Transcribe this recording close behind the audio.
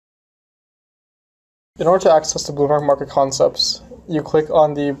In order to access the Bloomberg Market Concepts, you click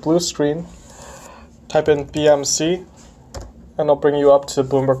on the blue screen, type in BMC, and it'll bring you up to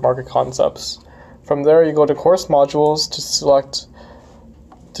Bloomberg Market Concepts. From there, you go to Course Modules to select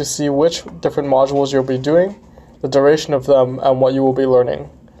to see which different modules you'll be doing, the duration of them, and what you will be learning.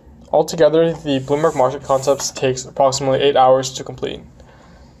 Altogether, the Bloomberg Market Concepts takes approximately 8 hours to complete.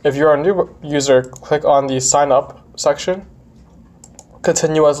 If you're a new user, click on the Sign Up section,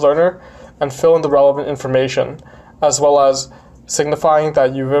 Continue as Learner, and fill in the relevant information, as well as signifying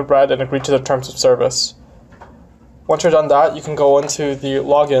that you've read and agreed to the terms of service. Once you're done that, you can go into the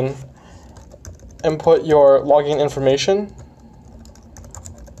login, input your login information,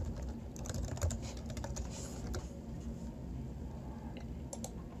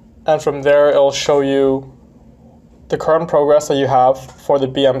 and from there it'll show you the current progress that you have for the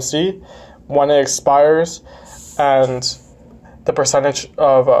BMC, when it expires, and the percentage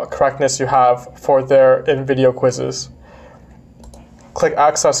of correctness you have for their in-video quizzes. Click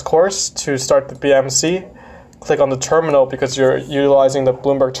Access Course to start the BMC. Click on the terminal because you're utilizing the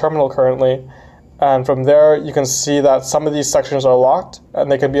Bloomberg Terminal currently. And from there, you can see that some of these sections are locked,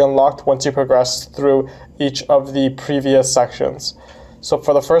 and they can be unlocked once you progress through each of the previous sections. So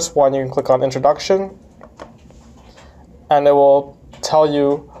for the first one, you can click on Introduction, and it will tell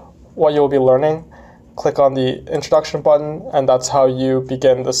you what you'll be learning. Click on the Introduction button, and that's how you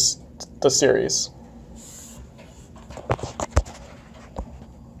begin the series.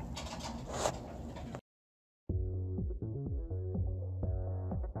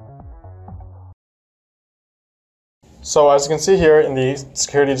 So as you can see here in the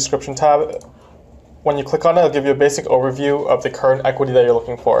Security Description tab, when you click on it, it'll give you a basic overview of the current equity that you're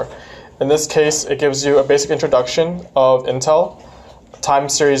looking for. In this case, it gives you a basic introduction of Intel, time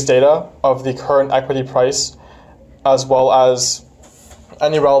series data of the current equity price, as well as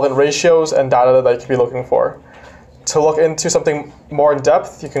any relevant ratios and data that you could be looking for. To look into something more in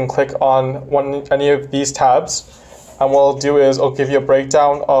depth, you can click on any of these tabs, and what it'll do is it'll give you a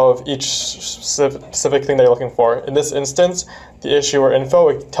breakdown of each specific thing that you're looking for. In this instance, the issuer info,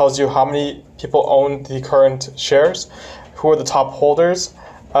 it tells you how many people own the current shares, who are the top holders,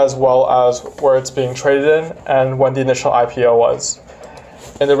 as well as where it's being traded in and when the initial IPO was.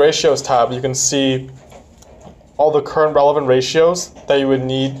 In the Ratios tab, you can see all the current relevant ratios that you would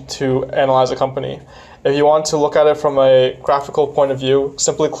need to analyze a company. If you want to look at it from a graphical point of view,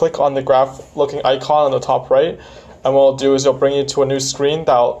 simply click on the graph-looking icon on the top right, and what it'll do is it'll bring you to a new screen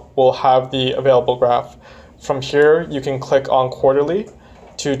that will have the available graph. From here, you can click on Quarterly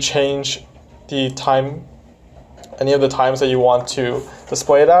to change the time, any of the times that you want to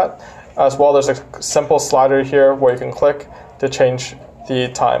display it at. As well, there's a simple slider here where you can click to change the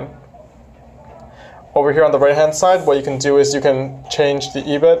time. Over here on the right hand side, what you can do is you can change the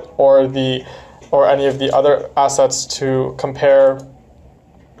EBIT or any of the other assets to compare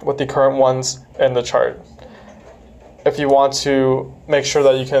with the current ones in the chart. If you want to make sure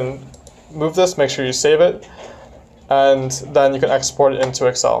that you can move this, make sure you save it, and then you can export it into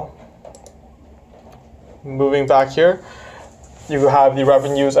Excel. Moving back here, you have the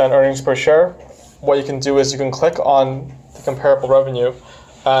revenues and earnings per share. What you can do is you can click on the comparable revenue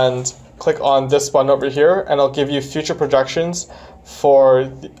and click on this button over here, and it'll give you future projections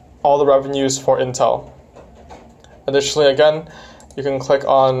for all the revenues for Intel. Additionally, again, you can click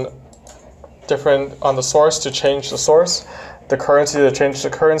on the source to change the source, the currency to change the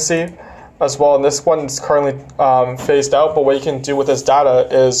currency, as well. And this one is currently phased out, but what you can do with this data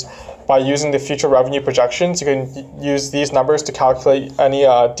is by using the future revenue projections, you can use these numbers to calculate any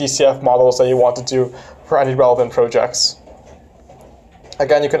DCF models that you want to do for any relevant projects.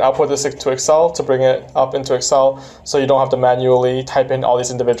 Again, you can output this to Excel to bring it up into Excel so you don't have to manually type in all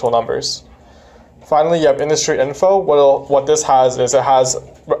these individual numbers. Finally, you have industry info. What this has is it has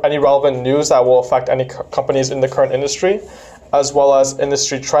any relevant news that will affect any companies in the current industry, as well as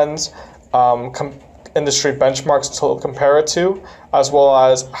industry trends, industry benchmarks to compare it to, as well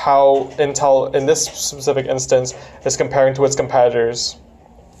as how Intel, in this specific instance, is comparing to its competitors.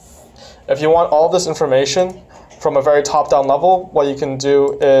 If you want all this information from a very top-down level, what you can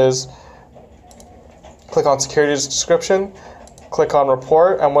do is click on Securities Description, click on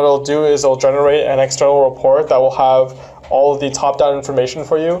Report, and what it'll do is it'll generate an external report that will have all of the top-down information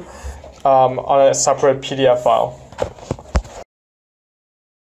for you on a separate PDF file.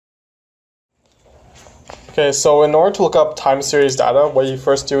 Okay, so in order to look up time series data, what you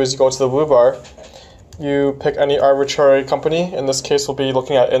first do is you go to the blue bar, you pick any arbitrary company. In this case, we'll be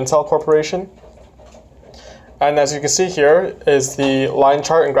looking at Intel Corporation. And as you can see here is the line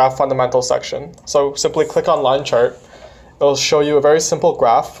chart and graph fundamentals section. So simply click on line chart. It'll show you a very simple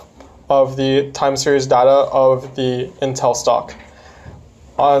graph of the time series data of the Intel stock.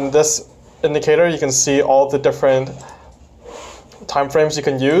 On this indicator, you can see all the different time frames you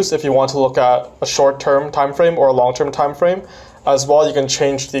can use if you want to look at a short-term time frame or a long-term time frame. As well, you can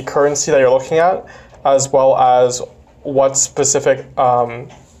change the currency that you're looking at, as well as what specific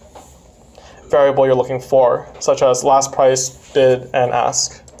variable you're looking for, such as last price, bid, and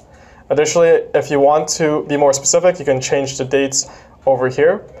ask. Additionally, if you want to be more specific, you can change the dates over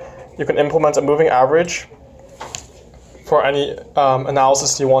here. You can implement a moving average for any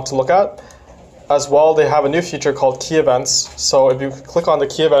analysis you want to look at. As well, they have a new feature called key events. So if you click on the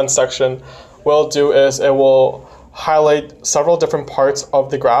key events section, what it'll do is it will highlight several different parts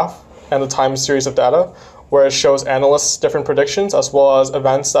of the graph and the time series of data, where it shows analysts' different predictions as well as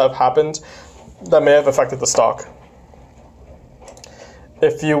events that have happened that may have affected the stock.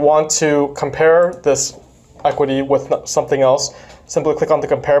 If you want to compare this equity with something else, simply click on the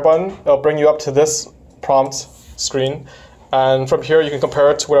compare button. It'll bring you up to this prompt screen, and from here you can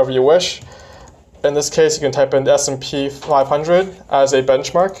compare it to whatever you wish. In this case, you can type in the S&P 500 as a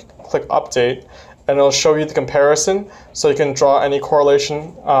benchmark, click update, and it'll show you the comparison so you can draw any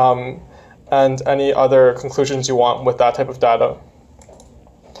correlation and any other conclusions you want with that type of data.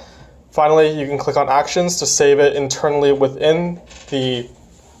 Finally, you can click on actions to save it internally within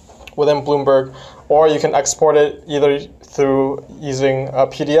Bloomberg, or you can export it either through using a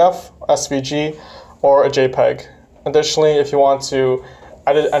PDF, SVG, or a JPEG. Additionally, if you want to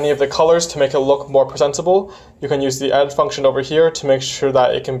edit any of the colors to make it look more presentable, you can use the edit function over here to make sure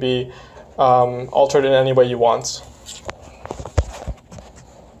that it can be altered in any way you want.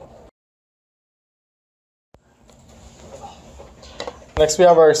 Next, we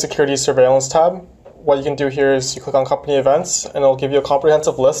have our securities surveillance tab. What you can do here is you click on company events, and it'll give you a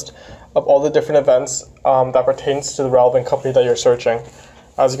comprehensive list of all the different events that pertains to the relevant company that you're searching.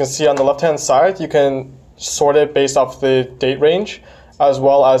 As you can see on the left-hand side, you can sort it based off the date range as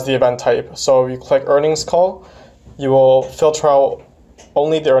well as the event type. So if you click earnings call, you will filter out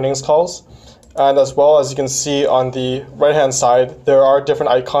only the earnings calls. And as well, as you can see on the right-hand side, there are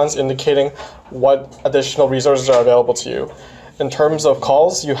different icons indicating what additional resources are available to you. In terms of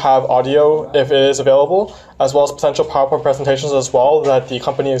calls, you have audio if it is available, as well as potential PowerPoint presentations as well that the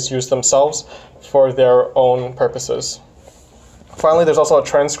company has used themselves for their own purposes. Finally, there's also a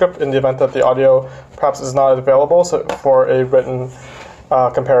transcript in the event that the audio perhaps is not available, so for a written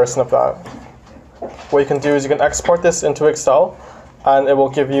comparison of that. What you can do is you can export this into Excel, and it will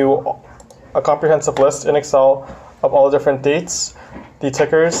give you a comprehensive list in Excel of all the different dates, the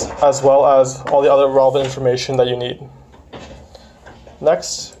tickers, as well as all the other relevant information that you need.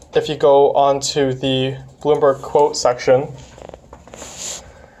 Next, if you go on to the Bloomberg quote section,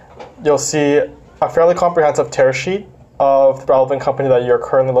 you'll see a fairly comprehensive tear sheet of the relevant company that you're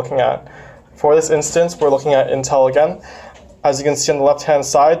currently looking at. For this instance, we're looking at Intel again. As you can see on the left-hand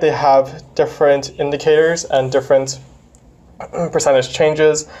side, they have different indicators and different percentage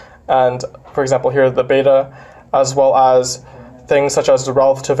changes, and for example here the beta, as well as things such as the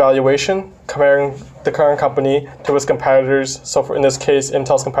relative valuation, comparing the current company to its competitors. So in this case,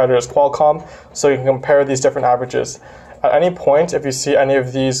 Intel's competitor is Qualcomm, so you can compare these different averages. At any point, if you see any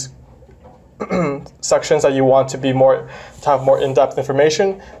of these sections that you want to have more in-depth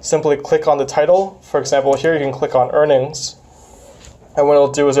information, simply click on the title. For example, here you can click on earnings, and what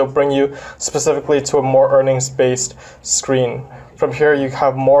it'll do is it'll bring you specifically to a more earnings-based screen. From here, you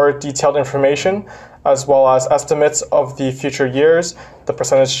have more detailed information, as well as estimates of the future years, the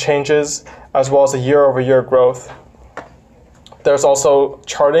percentage changes, as well as the year-over-year growth. There's also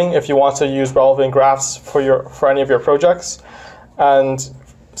charting if you want to use relevant graphs for any of your projects, and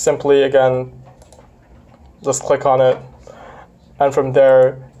simply again just click on it, and from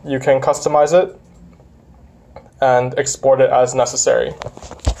there you can customize it and export it as necessary.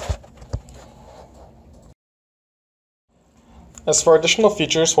 As for additional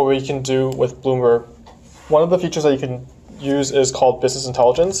features, what we can do with Bloomberg, one of the features that you can use is called business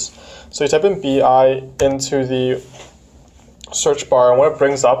intelligence. So you type in BI into the search bar, and what it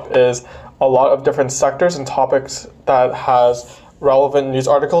brings up is a lot of different sectors and topics that has relevant news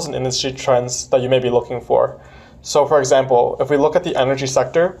articles and industry trends that you may be looking for. So for example, if we look at the energy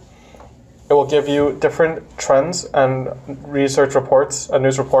sector, it will give you different trends and research reports and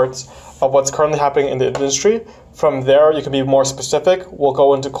news reports of what's currently happening in the industry. From there, you can be more specific. We'll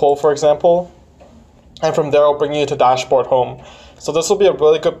go into coal, for example, and from there, I'll bring you to dashboard home. So this will be a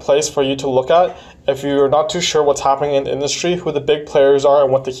really good place for you to look at if you're not too sure what's happening in the industry, who the big players are,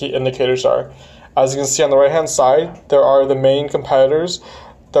 and what the key indicators are. As you can see on the right-hand side, there are the main competitors,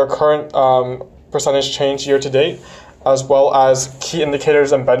 their current percentage change year to date, as well as key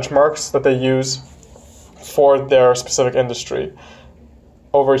indicators and benchmarks that they use for their specific industry.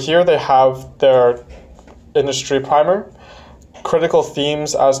 Over here, they have their industry primer, critical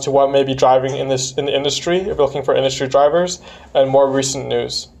themes as to what may be driving in the industry if you're looking for industry drivers, and more recent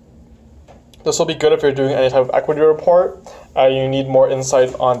news. This will be good if you're doing any type of equity report and you need more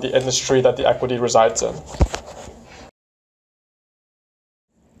insight on the industry that the equity resides in.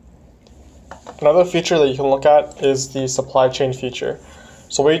 Another feature that you can look at is the supply chain feature.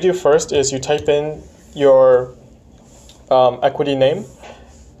 So what you do first is you type in your equity name,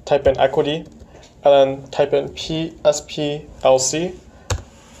 type in equity, and then type in PSPLC,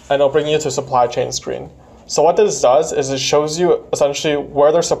 and it'll bring you to supply chain screen. So what this does is it shows you essentially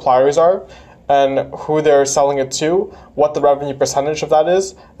where their suppliers are and who they're selling it to, what the revenue percentage of that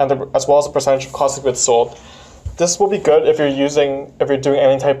is, and as well as the percentage of cost of goods sold. This will be good if you're doing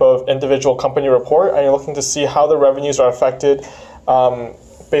any type of individual company report and you're looking to see how the revenues are affected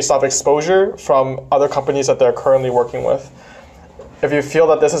based off exposure from other companies that they're currently working with. If you feel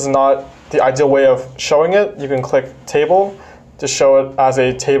that this is not the ideal way of showing it, you can click Table to show it as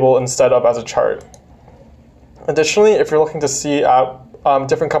a table instead of as a chart. Additionally, if you're looking to see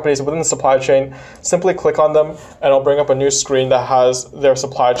different companies within the supply chain, simply click on them and it'll bring up a new screen that has their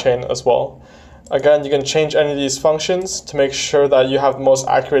supply chain as well. Again, you can change any of these functions to make sure that you have the most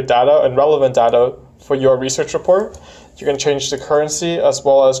accurate data and relevant data for your research report. You can change the currency as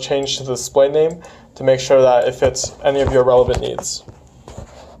well as change the display name to make sure that it fits any of your relevant needs.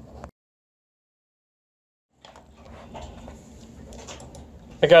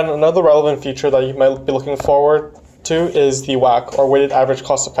 Again, another relevant feature that you might be looking forward to is the WACC, or weighted average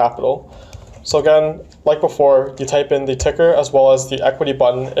cost of capital. So again, like before, you type in the ticker as well as the equity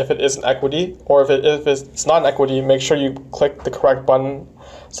button if it is an equity, or if it's not an equity, make sure you click the correct button,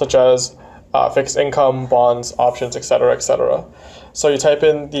 such as fixed income, bonds, options, etc., etc. So you type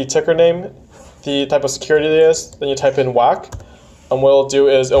in the ticker name, the type of security it is, then you type in WACC, and what it'll do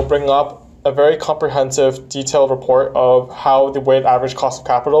is it'll bring up a very comprehensive, detailed report of how the weighted average cost of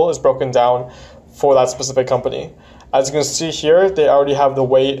capital is broken down for that specific company. As you can see here, they already have the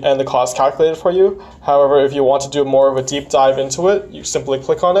weight and the cost calculated for you. However, if you want to do more of a deep dive into it, you simply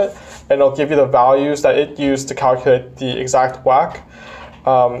click on it and it'll give you the values that it used to calculate the exact WACC,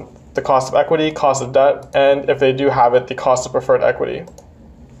 the cost of equity, cost of debt, and if they do have it, the cost of preferred equity.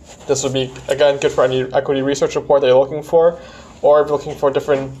 This would be, again, good for any equity research report that you're looking for, or if you're looking for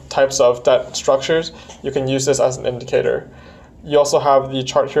different types of debt structures, you can use this as an indicator. You also have the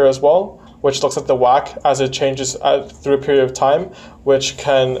chart here as well, which looks at the WACC as it changes through a period of time, which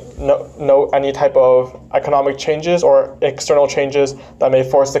can note any type of economic changes or external changes that may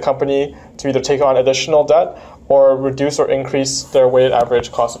force the company to either take on additional debt or reduce or increase their weighted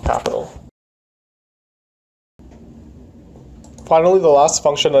average cost of capital. Finally, the last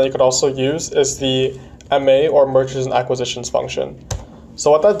function that you could also use is the MA, or mergers and acquisitions function.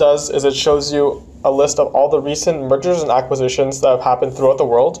 So what that does is it shows you a list of all the recent mergers and acquisitions that have happened throughout the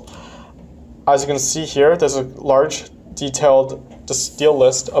world. As you can see here, there's a large, detailed deal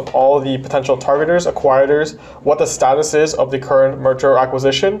list of all the potential targeters, acquirers, what the status is of the current merger or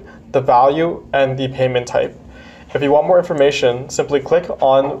acquisition, the value, and the payment type. If you want more information, simply click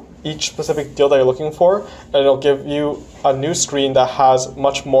on each specific deal that you're looking for, and it'll give you a new screen that has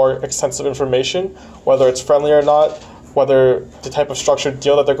much more extensive information, whether it's friendly or not, whether the type of structured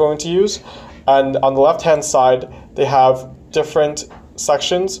deal that they're going to use. And on the left-hand side, they have different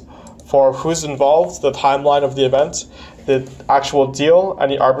sections for who's involved, the timeline of the event, the actual deal,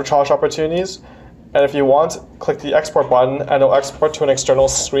 any arbitrage opportunities. And if you want, click the export button and it'll export to an external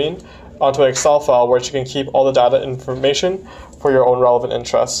screen onto an Excel file where you can keep all the data information for your own relevant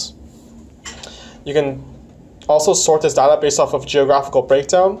interests. You can also sort this data based off of geographical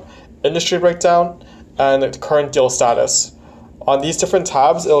breakdown, industry breakdown, and the current deal status. On these different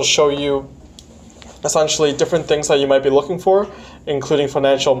tabs, it'll show you essentially different things that you might be looking for, including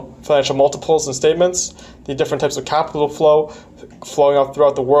financial multiples and statements, the different types of capital flowing out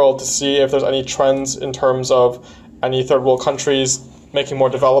throughout the world to see if there's any trends in terms of any third world countries making more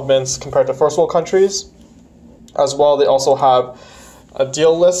developments compared to first world countries. As well, they also have a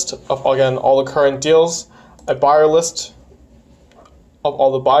deal list of, again, all the current deals, a buyer list of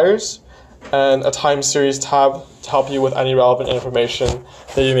all the buyers, and a time series tab to help you with any relevant information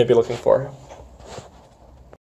that you may be looking for.